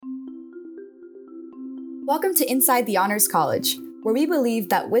Welcome to Inside the Honors College, where we believe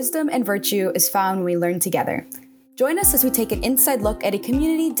that wisdom and virtue is found when we learn together. Join us as we take an inside look at a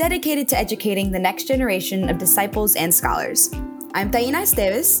community dedicated to educating the next generation of disciples and scholars. I'm Taina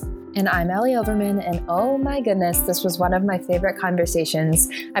Esteves. And I'm Allie Overman, and oh my goodness, this was one of my favorite conversations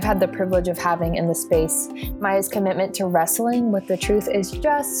I've had the privilege of having in the space. Maya's commitment to wrestling with the truth is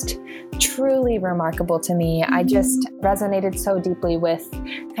just truly remarkable to me. I just resonated so deeply with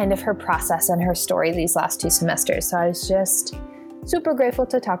kind of her process and her story these last 2 semesters. So I was just super grateful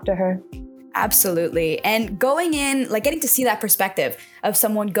to talk to her. Absolutely. And going in, getting to see that perspective of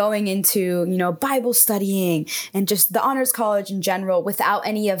someone going into, Bible studying and just the Honors College in general without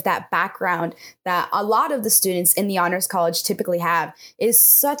any of that background that a lot of the students in the Honors College typically have is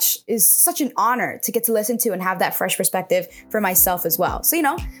such an honor to get to listen to and have that fresh perspective for myself as well.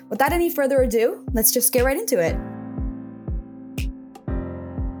 So, without any further ado, let's just get right into it.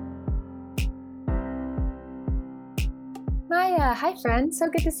 Maya, hi friend. So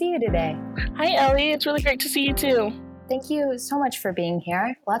good to see you today. Hi Ellie, it's really great to see you too. Thank you so much for being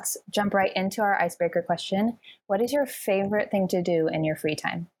here. Let's jump right into our icebreaker question. What is your favorite thing to do in your free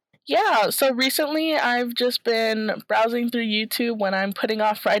time? Yeah, so recently I've just been browsing through YouTube when I'm putting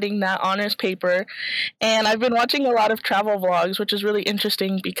off writing that honors paper, and I've been watching a lot of travel vlogs, which is really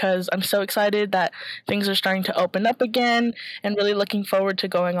interesting because I'm so excited that things are starting to open up again and really looking forward to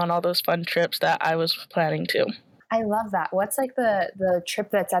going on all those fun trips that I was planning to. I love that. What's the trip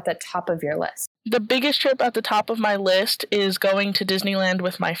that's at the top of your list? The biggest trip at the top of my list is going to Disneyland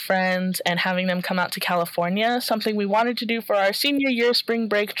with my friends and having them come out to California, something we wanted to do for our senior year spring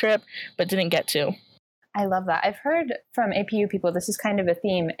break trip, but didn't get to. I love that. I've heard from APU people, this is kind of a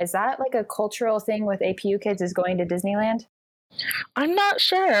theme. Is that like a cultural thing with APU kids is going to Disneyland? I'm not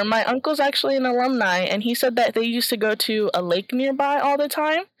sure. My uncle's actually an alumni, and he said that they used to go to a lake nearby all the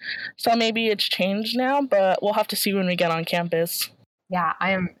time. So maybe it's changed now, but we'll have to see when we get on campus. Yeah,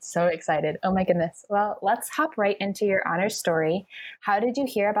 I am so excited. Oh my goodness. Well, let's hop right into your honors story. How did you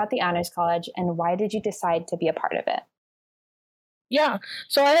hear about the Honors College, and why did you decide to be a part of it? Yeah,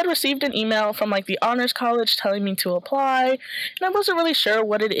 so I had received an email from the Honors College telling me to apply, and I wasn't really sure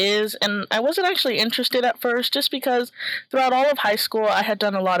what it is, and I wasn't actually interested at first just because throughout all of high school I had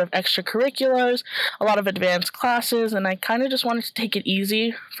done a lot of extracurriculars, a lot of advanced classes, and I kind of just wanted to take it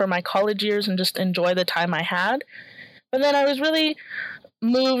easy for my college years and just enjoy the time I had. But then I was really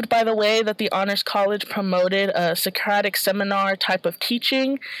moved by the way that the Honors College promoted a Socratic seminar type of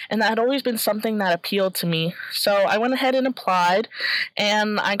teaching, and that had always been something that appealed to me. So I went ahead and applied,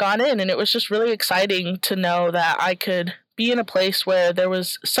 and I got in, and it was just really exciting to know that I could be in a place where there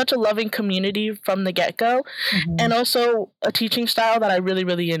was such a loving community from the get-go, and also a teaching style that I really,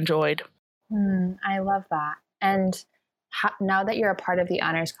 really enjoyed. I love that. And now that you're a part of the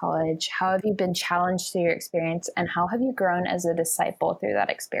Honors College, how have you been challenged through your experience, and how have you grown as a disciple through that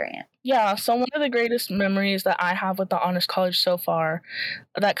experience? Yeah, so one of the greatest memories that I have with the Honors College so far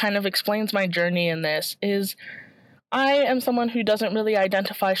that kind of explains my journey in this is I am someone who doesn't really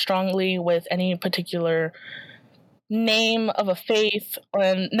identify strongly with any particular name of a faith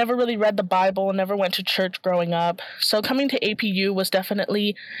and never really read the Bible, never went to church growing up. So coming to APU was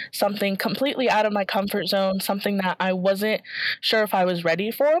definitely something completely out of my comfort zone, something that I wasn't sure if I was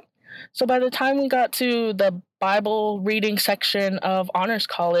ready for. So by the time we got to the Bible reading section of Honors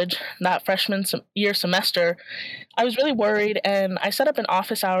College, that freshman year semester, I was really worried, and I set up an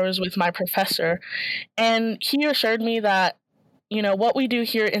office hours with my professor, and he assured me that what we do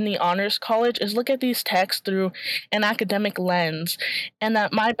here in the Honors College is look at these texts through an academic lens, and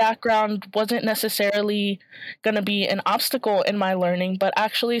that my background wasn't necessarily going to be an obstacle in my learning, but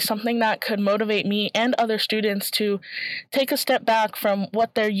actually something that could motivate me and other students to take a step back from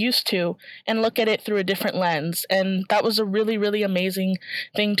what they're used to and look at it through a different lens. And that was a really, really amazing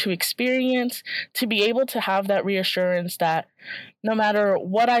thing to experience, to be able to have that reassurance that no matter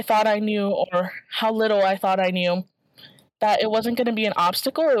what I thought I knew or how little I thought I knew, that it wasn't going to be an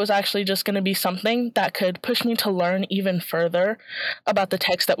obstacle. It was actually just going to be something that could push me to learn even further about the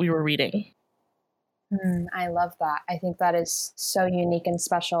text that we were reading. I love that. I think that is so unique and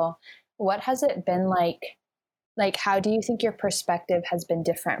special. What has it been like? How do you think your perspective has been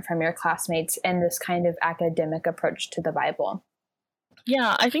different from your classmates in this kind of academic approach to the Bible?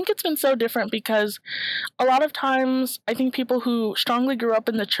 Yeah, I think it's been so different because a lot of times I think people who strongly grew up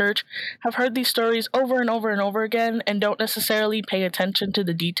in the church have heard these stories over and over and over again and don't necessarily pay attention to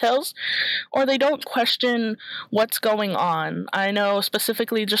the details, or they don't question what's going on. I know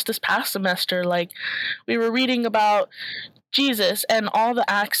specifically just this past semester, we were reading about Jesus and all the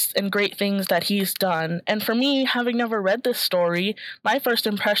acts and great things that he's done. And for me, having never read this story, my first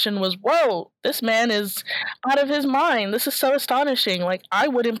impression was, whoa, this man is out of his mind. This is so astonishing. Like, I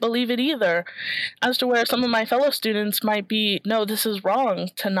wouldn't believe it either. As to where some of my fellow students might be, no, this is wrong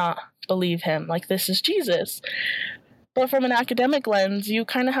to not believe him. Like, this is Jesus. But from an academic lens, you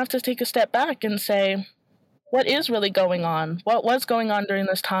kind of have to take a step back and say, what is really going on? What was going on during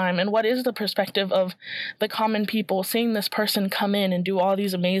this time? And what is the perspective of the common people seeing this person come in and do all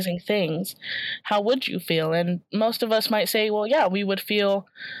these amazing things? How would you feel? And most of us might say, well, yeah, we would feel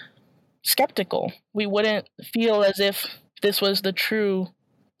skeptical. We wouldn't feel as if this was the true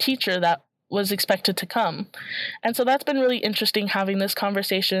teacher that was expected to come. And so that's been really interesting having this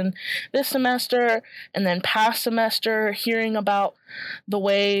conversation this semester and then past semester, hearing about the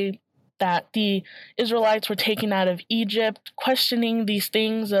way that the Israelites were taken out of Egypt, questioning these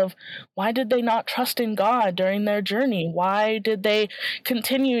things of why did they not trust in God during their journey? Why did they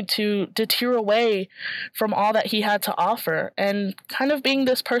continue to deter away from all that he had to offer? And kind of being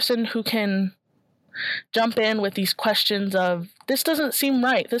this person who can jump in with these questions of, this doesn't seem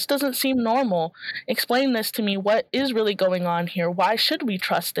right, this doesn't seem normal, explain this to me, what is really going on here, why should we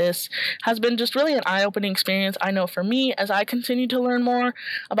trust this, has been just really an eye-opening experience, I know, for me as I continue to learn more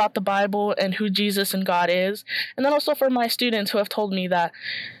about the Bible and who Jesus and God is, and then also for my students who have told me that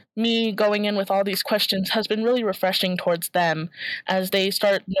me going in with all these questions has been really refreshing towards them as they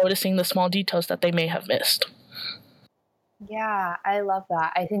start noticing the small details that they may have missed. Yeah, I love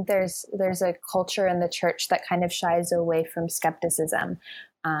that. I think there's a culture in the church that kind of shies away from skepticism.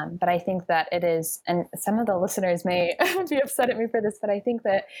 But I think that it is, and some of the listeners may be upset at me for this, but I think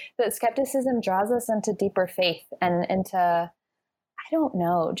that skepticism draws us into deeper faith and into, I don't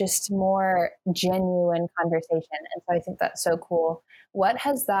know, just more genuine conversation. And so I think that's so cool. What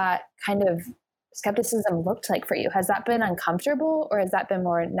has that kind of skepticism looked like for you? Has that been uncomfortable, or has that been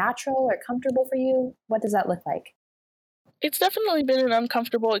more natural or comfortable for you? What does that look like? It's definitely been an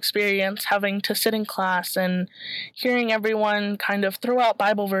uncomfortable experience having to sit in class and hearing everyone kind of throw out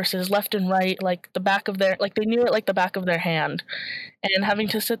Bible verses left and right, like the back of their, like they knew it like the back of their hand, and having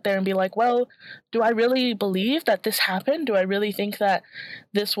to sit there and be like, well, do I really believe that this happened? Do I really think that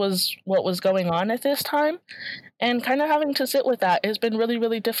this was what was going on at this time? And kind of having to sit with that has been really,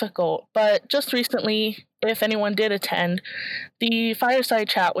 really difficult. But just recently, if anyone did attend, the fireside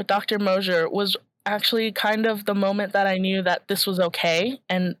chat with Dr. Mosier was actually kind of the moment that I knew that this was okay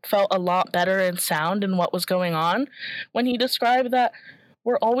and felt a lot better and sound in what was going on, when he described that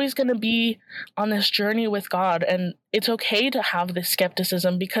we're always going to be on this journey with God, and it's okay to have this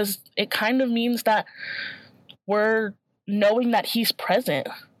skepticism because it kind of means that we're knowing that he's present,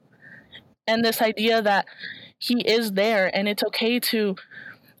 and this idea that he is there, and it's okay to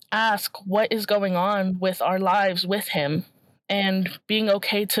ask what is going on with our lives with him, and being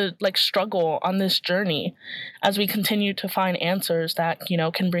okay to like struggle on this journey as we continue to find answers that, you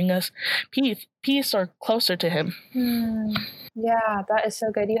know, can bring us peace or closer to him. Yeah, that is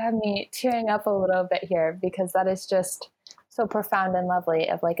so good. You have me tearing up a little bit here because that is just so profound and lovely,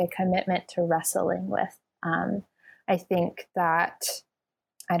 of like a commitment to wrestling with. I think that,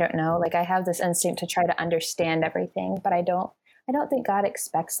 I don't know, like I have this instinct to try to understand everything, but I don't think God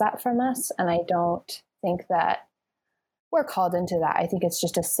expects that from us. And I don't think that we're called into that. I think it's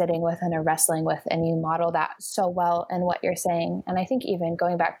just a sitting with and a wrestling with, and you model that so well in what you're saying. And I think even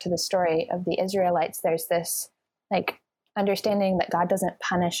going back to the story of the Israelites, there's this like understanding that God doesn't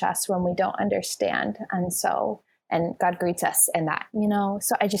punish us when we don't understand. And God greets us in that, you know?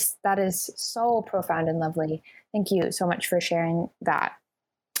 So that is so profound and lovely. Thank you so much for sharing that.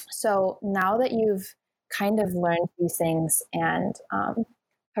 So now that you've kind of learned these things and,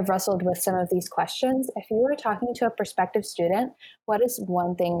 have wrestled with some of these questions, if you were talking to a prospective student, what is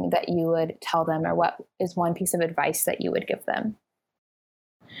one thing that you would tell them, or what is one piece of advice that you would give them?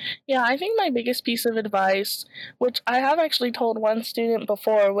 Yeah, I think my biggest piece of advice, which I have actually told one student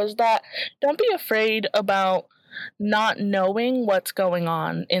before, was that don't be afraid about not knowing what's going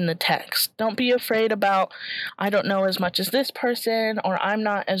on in the text. Don't be afraid about, I don't know as much as this person, or I'm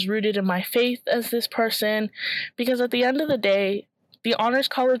not as rooted in my faith as this person, because at the end of the day, the Honors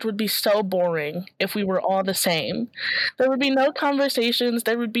College would be so boring if we were all the same. There would be no conversations,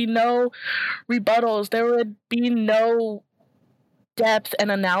 there would be no rebuttals, there would be no depth and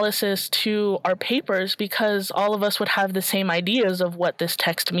analysis to our papers, because all of us would have the same ideas of what this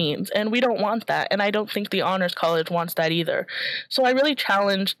text means. And we don't want that. And I don't think the Honors College wants that either. So I really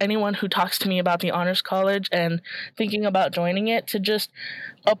challenge anyone who talks to me about the Honors College and thinking about joining it to just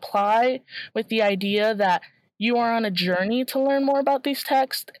apply with the idea that you are on a journey to learn more about these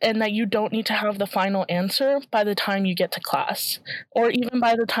texts, and that you don't need to have the final answer by the time you get to class, or even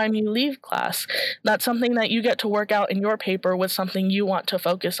by the time you leave class. That's something that you get to work out in your paper with something you want to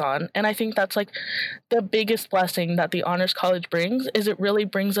focus on. And I think that's like the biggest blessing that the Honors College brings, is it really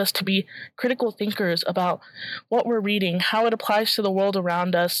brings us to be critical thinkers about what we're reading, how it applies to the world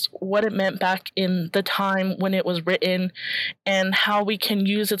around us, what it meant back in the time when it was written, and how we can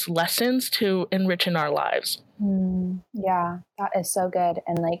use its lessons to enrich in our lives. Yeah, that is so good.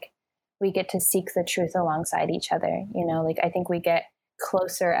 And like, we get to seek the truth alongside each other. You know, like I think we get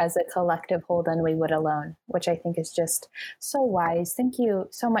closer as a collective whole than we would alone, which I think is just so wise. Thank you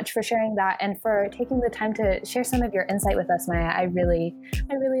so much for sharing that and for taking the time to share some of your insight with us, Maya. I really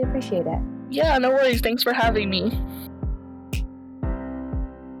appreciate it. Yeah, no worries. Thanks for having me.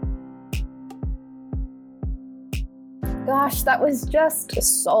 Gosh, that was just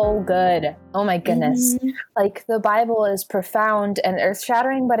so good. Oh my goodness. Mm-hmm. Like the Bible is profound and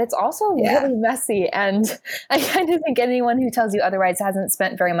earth-shattering, but it's also really messy. And I kind of think anyone who tells you otherwise hasn't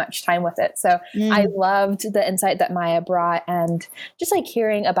spent very much time with it. So I loved the insight that Maya brought, and just like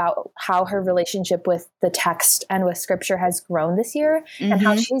hearing about how her relationship with the text and with scripture has grown this year, and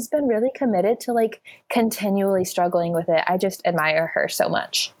how she's been really committed to like continually struggling with it. I just admire her so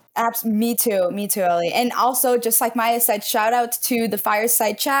much. Me too, Ellie. And also, just like Maya said, shout out to the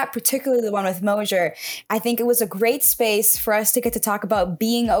Fireside Chat, particularly the one with Mosier. I think it was a great space for us to get to talk about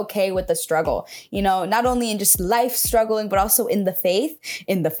being okay with the struggle. You know, not only in just life struggling, but also in faith,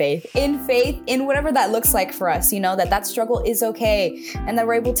 in whatever that looks like for us, you know, that struggle is okay. And that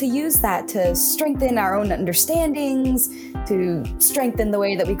we're able to use that to strengthen our own understandings, to strengthen the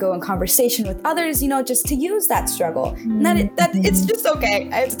way that we go in conversation with others, you know, just to use that struggle. And that it's just okay.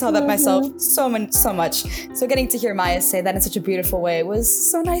 I have to tell that myself so much. So getting to hear Maya say that in such a beautiful way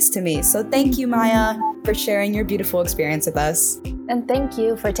was so nice to me. So thank you, Maya, for sharing your beautiful experience with us. And thank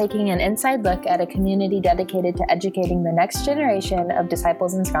you for taking an inside look at a community dedicated to educating the next generation of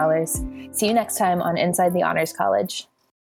disciples and scholars. See you next time on Inside the Honors College.